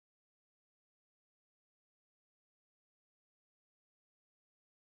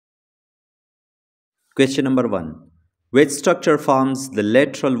Question number 1. Which structure forms the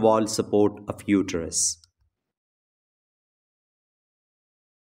lateral wall support of uterus?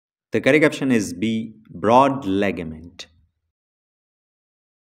 The correct option is B. Broad ligament.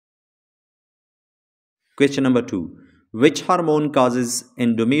 Question number 2. Which hormone causes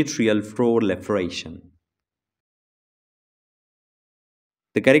endometrial proliferation?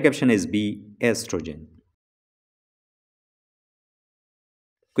 The correct option is B. Estrogen.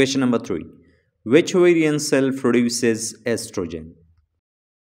 Question number 3. Which ovarian cell produces estrogen?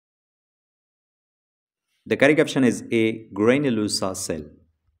 The correct option is A. Granulosa cell.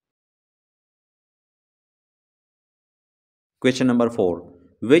 Question number 4.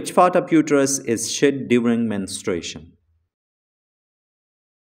 Which part of uterus is shed during menstruation?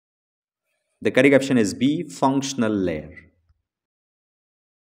 The correct option is B. Functional layer.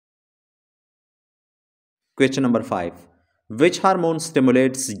 Question number 5. Which hormone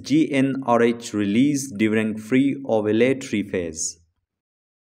stimulates GnRH release during pre-ovulatory phase?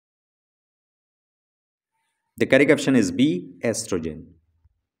 The correct option is B. Estrogen.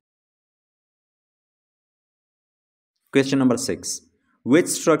 Question number 6. Which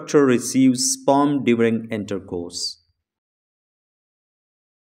structure receives sperm during intercourse?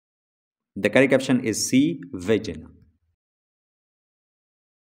 The correct option is C. Vagina.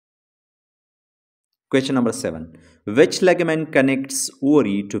 Question number 7. Which ligament connects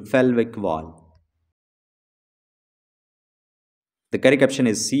ovary to pelvic wall? The correct option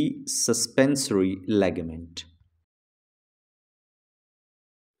is C. Suspensory ligament.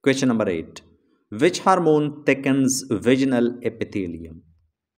 Question number 8. Which hormone thickens vaginal epithelium?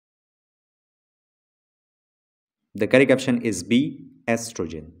 The correct option is B.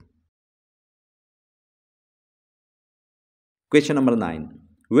 Estrogen. Question number 9.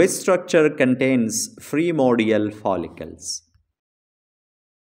 Which structure contains primordial follicles?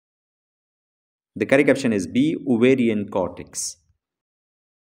 The correct option is B. Ovarian cortex.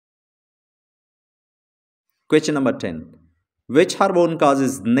 Question number 10. Which hormone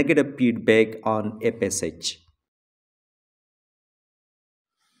causes negative feedback on FSH?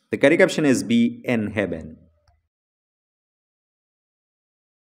 The correct option is B. Inhibin.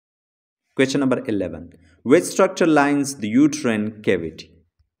 Question number 11. Which structure lines the uterine cavity?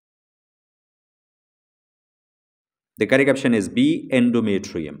 The correct option is B.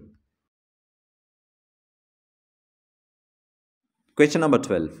 Endometrium. Question number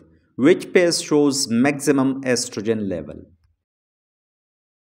 12. Which phase shows maximum estrogen level?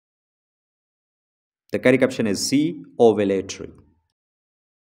 The correct option is C. Ovulatory.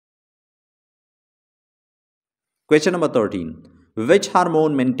 Question number 13. Which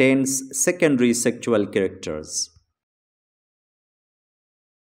hormone maintains secondary sexual characters?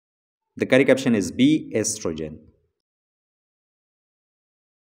 The correct option is B. Estrogen.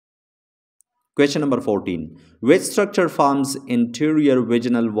 Question number 14. Which structure forms interior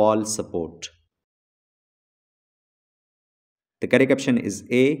vaginal wall support? The correct option is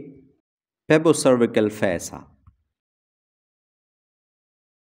A. Pubocervical fossa.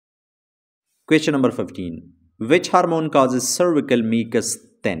 Question number 15. Which hormone causes cervical mucus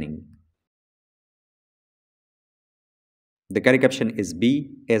thinning? The correct option is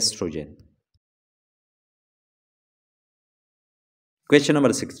B. Estrogen. Question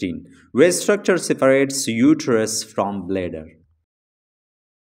number 16. Which structure separates uterus from bladder?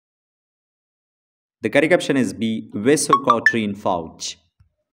 The correct option is B. Vasocauterine pouch.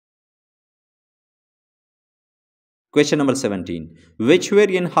 Question number 17. Which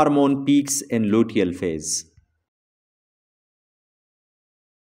ovarian hormone peaks in luteal phase?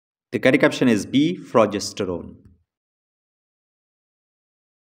 The correct option is B. Progesterone.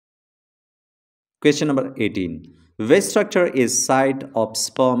 Question number 18. Which structure is site of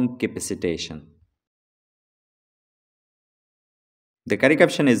sperm capacitation? The correct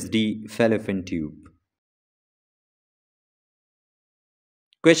option is D. Fallopian tube.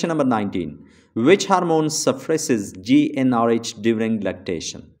 Question number 19. Which hormone suppresses GnRH during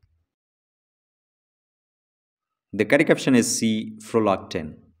lactation? The correct option is C.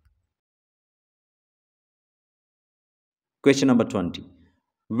 Prolactin. Question number 20.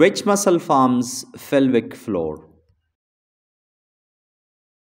 Which muscle forms pelvic floor?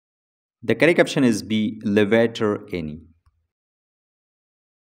 The correct option is B. Levator ani.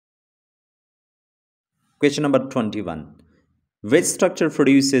 Question number 21. Which structure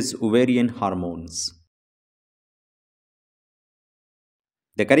produces ovarian hormones?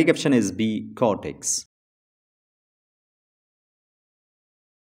 The correct option is B. Cortex.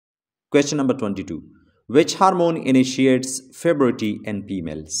 Question number 22. Which hormone initiates puberty in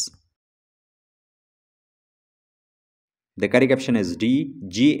females? The correct option is D.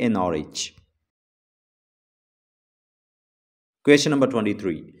 GnRH. Question number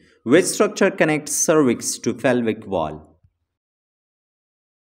 23. Which structure connects cervix to pelvic wall?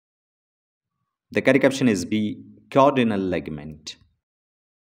 The correct option is B. Caudinal ligament.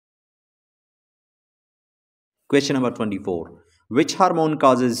 Question number 24. Which hormone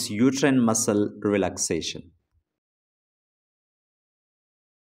causes uterine muscle relaxation?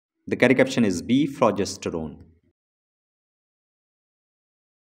 The correct option is B. Progesterone.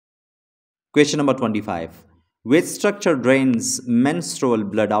 Question number 25. Which structure drains menstrual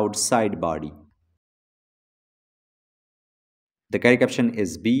blood outside body? The correct option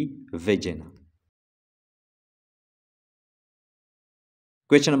is B. Vagina.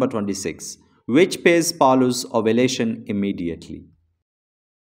 Question number 26. Which phase follows ovulation immediately?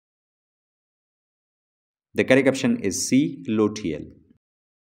 The correct option is C. Luteal.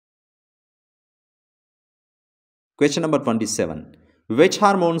 Question number 27. Which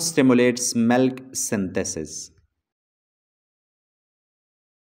hormone stimulates milk synthesis?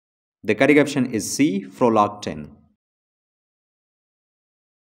 The correct option is C. Prolactin.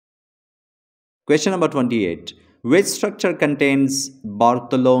 Question number 28. Which structure contains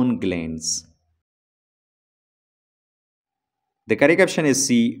Bartholin glands? The correct option is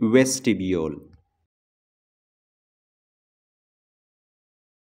C. Vestibule.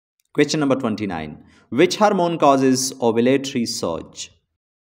 Question number 29. Which hormone causes ovulatory surge?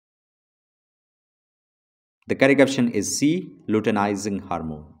 The correct option is C. Luteinizing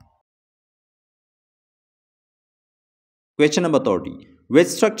hormone. Question number 30. Which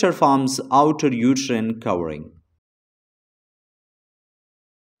structure forms outer uterine covering?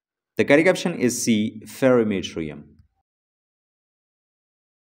 The correct option is C. Perimetrium.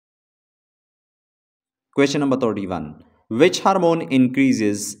 Question number 31. Which hormone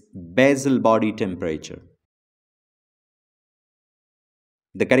increases basal body temperature?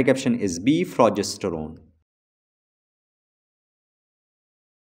 The correct option is B. Progesterone.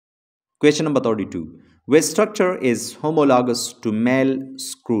 Question number 32. Which structure is homologous to male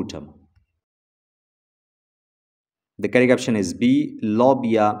scrotum? The correct option is B.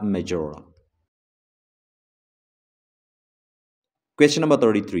 Labia majora. Question number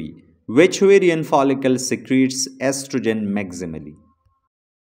 33. Which ovarian follicle secretes estrogen maximally?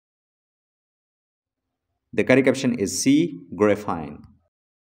 The correct option is C. Graphene.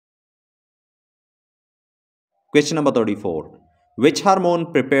 Question number 34. Which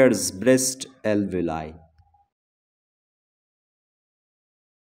hormone prepares breast alveoli?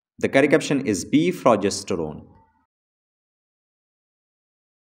 The correct option is B. Progesterone.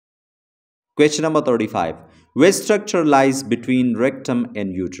 Question number 35. Which structure lies between rectum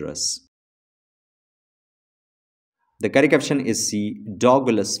and uterus? The correct option is C.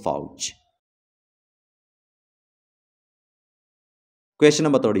 Douglas pouch. Question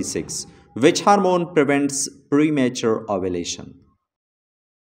number 36. Which hormone prevents premature ovulation?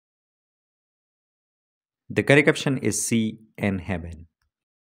 The correct option is C. Inhibin.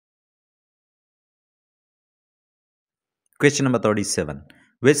 Question number 37.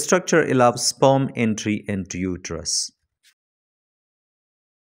 Which structure allows sperm entry into uterus?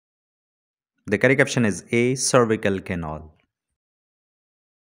 The correct option is A. Cervical canal.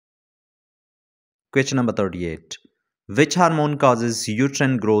 Question number 38. Which hormone causes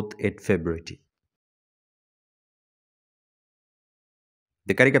uterine growth at puberty?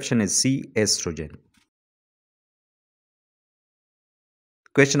 The correct option is C. Estrogen.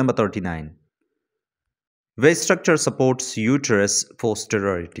 Question number 39. Which structure supports uterus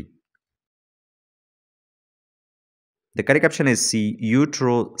posteriority? The correct option is C.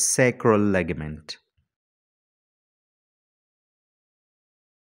 Uterosacral ligament.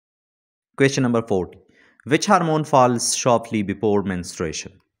 Question number 40. Which hormone falls shortly before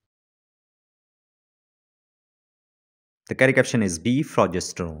menstruation? The correct option is B.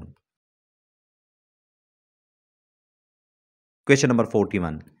 Progesterone. Question number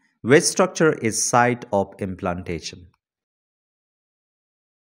 41. Which structure is site of implantation?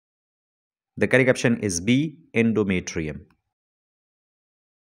 The correct option is B. Endometrium.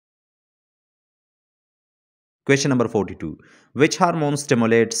 Question number 42. Which hormone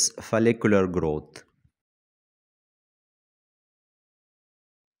stimulates follicular growth?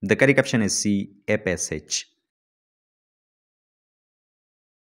 The correct option is C. FSH.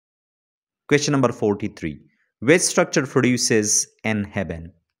 Question number 43. Which structure produces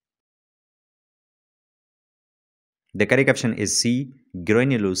inhibin? The correct option is C.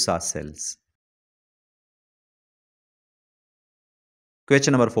 Granulosa cells.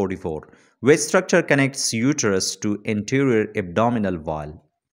 Question number 44. Which structure connects uterus to anterior abdominal wall?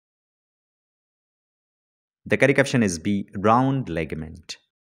 The correct option is B. Round ligament.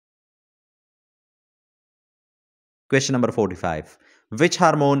 Question number 45. Which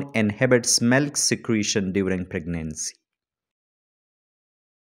hormone inhibits milk secretion during pregnancy?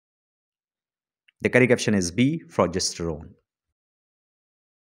 The correct option is B, progesterone.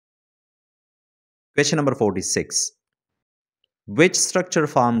 Question number 46. Which structure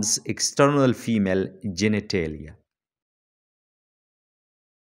forms external female genitalia?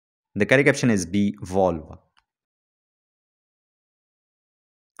 The correct option is B, vulva.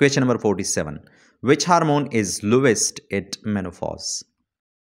 Question number 47. Which hormone is lowest at menopause?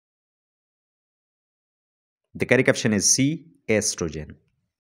 The correct option is C, estrogen.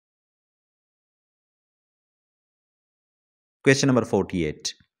 Question number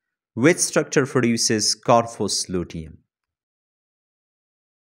 48. Which structure produces corpus luteum?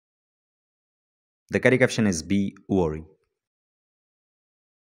 The correct option is B, ovary.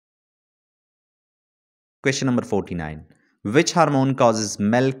 Question number 49. Which hormone causes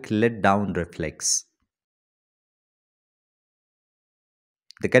milk let-down reflex?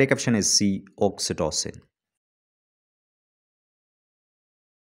 The correct option is C, oxytocin.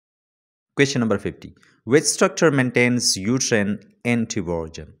 Question number 50. Which structure maintains uterine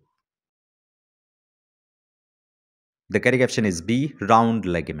anterogen? The correct option is B, round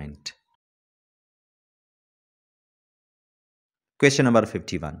ligament. Question number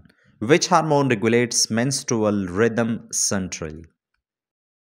 51. Which hormone regulates menstrual rhythm centrally?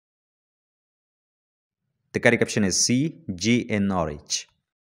 The correct option is C, GnRH.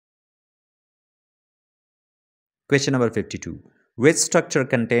 Question number 52. Which structure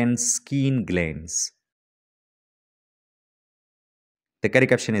contains skin glands? The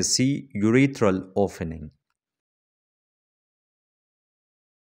correct option is C, urethral opening.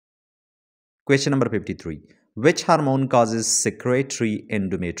 Question number 53. Which hormone causes secretory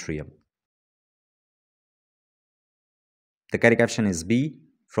endometrium? The correct option is B,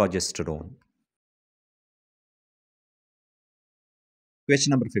 progesterone.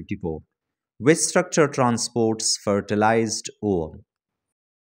 Question number 54. Which structure transports fertilized ovum?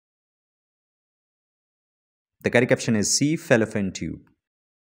 The correct option is C, fallopian tube.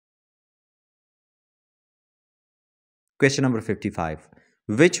 Question number 55.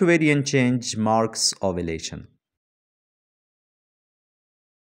 Which ovarian change marks ovulation?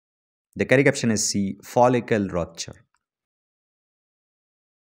 The correct option is C, follicle rupture.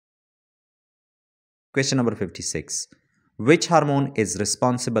 Question number 56. Which hormone is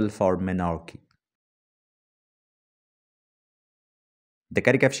responsible for menarche? The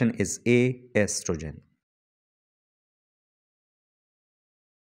correct option is A, estrogen.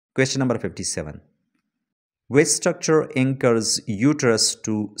 Question number 57. Which structure anchors uterus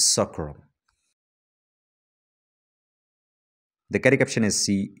to sacrum? The correct option is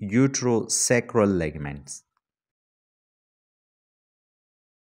C, uterosacral ligaments.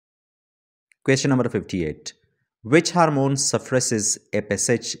 Question number 58. Which hormone suppresses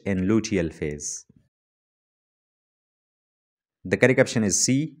FSH in luteal phase? The correct option is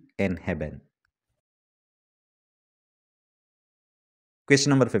C, inhibin.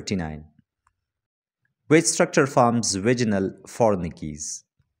 Question number 59. Which structure forms vaginal fornix?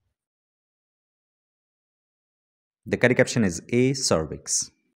 The correct option is A, cervix.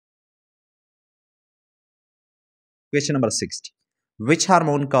 Question number 60. Which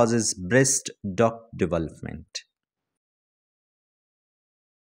hormone causes breast duct development?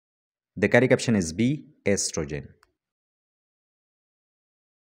 The correct option is B, estrogen.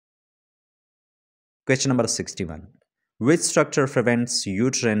 Question number 61. Which structure prevents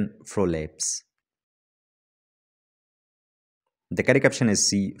uterine prolapse? The correct option is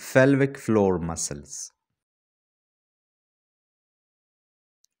C, pelvic floor muscles.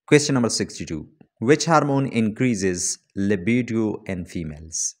 Question number 62. Which hormone increases libido in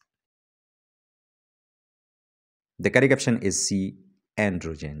females? The correct option is C,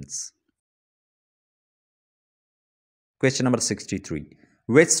 androgens. Question number 63.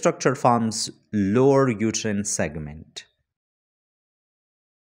 Which structure forms lower uterine segment?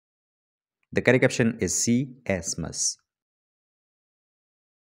 The correct option is C, isthmus.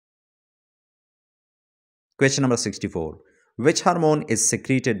 Question number 64. Which hormone is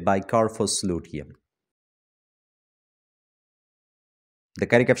secreted by corpus luteum? The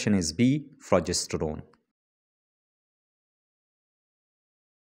correct option is B, progesterone.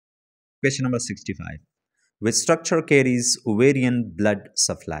 Question number 65. Which structure carries ovarian blood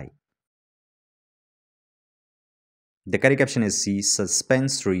supply? The correct option is C,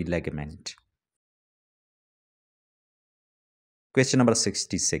 suspensory ligament. Question number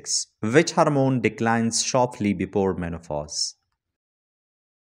 66. Which hormone declines sharply before menopause?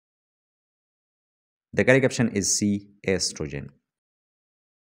 The correct option is C, estrogen.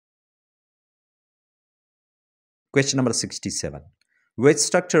 Question number 67. Which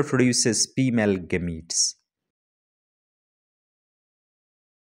structure produces female gametes?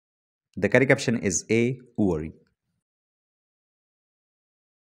 The correct option is A. Ovary.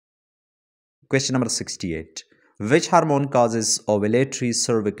 Question number 68. Which hormone causes ovulatory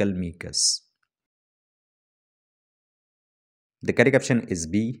cervical mucus? The correct option is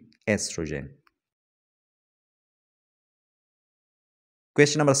B. Estrogen.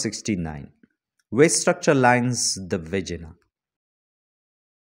 Question number 69. Which structure lines the vagina?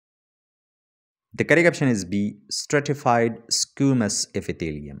 The correct option is B. Stratified squamous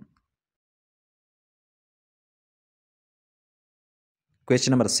epithelium.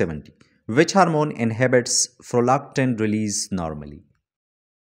 Question number 70. Which hormone inhibits prolactin release normally?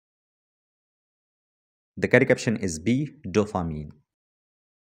 The correct option is B. Dopamine.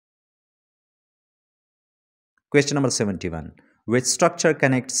 Question number 71. Which structure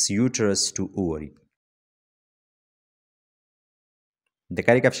connects uterus to ovary? The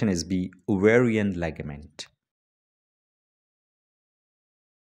correct option is B. Ovarian ligament.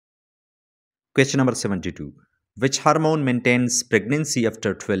 Question number 72. Which hormone maintains pregnancy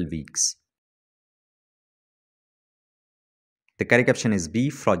after 12 weeks? The correct option is B.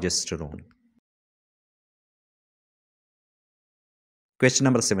 Progesterone. Question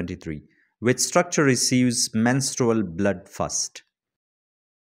number 73. Which structure receives menstrual blood first?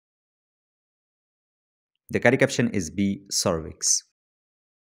 The correct option is B. Cervix.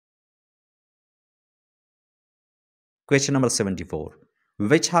 Question number 74.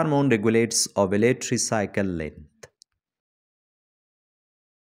 Which hormone regulates ovulatory cycle length?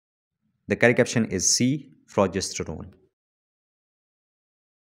 The correct option is C. Progesterone.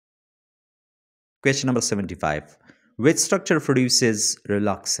 Question number 75. Which structure produces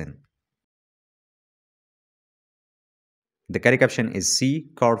relaxin? The correct option is C.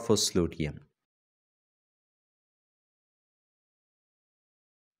 Corpus luteum.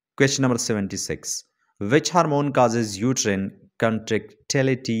 Question number 76. Which hormone causes uterine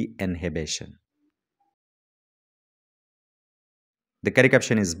contractility inhibition? The correct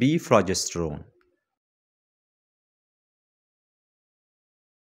option is B. Progesterone.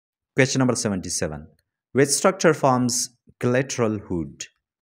 Question number 77. Which structure forms collateral hood?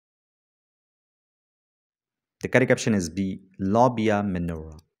 The correct option is B. Labia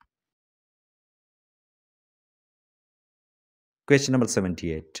minora. Question number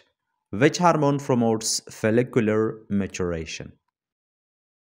 78. Which hormone promotes follicular maturation?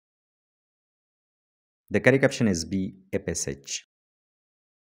 The correct option is B. FSH.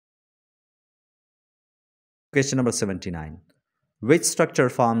 Question number 79. Which structure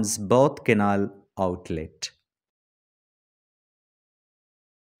forms both canal outlet?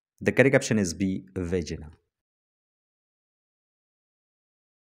 The correct option is B. Vagina.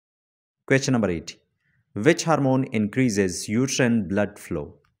 Question number 80. Which hormone increases uterine blood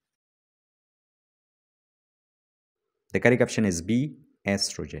flow? The correct option is B.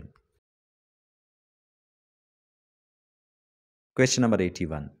 Estrogen. Question number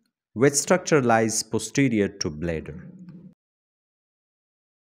 81. Which structure lies posterior to bladder?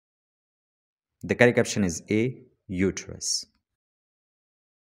 The correct option is A. Uterus.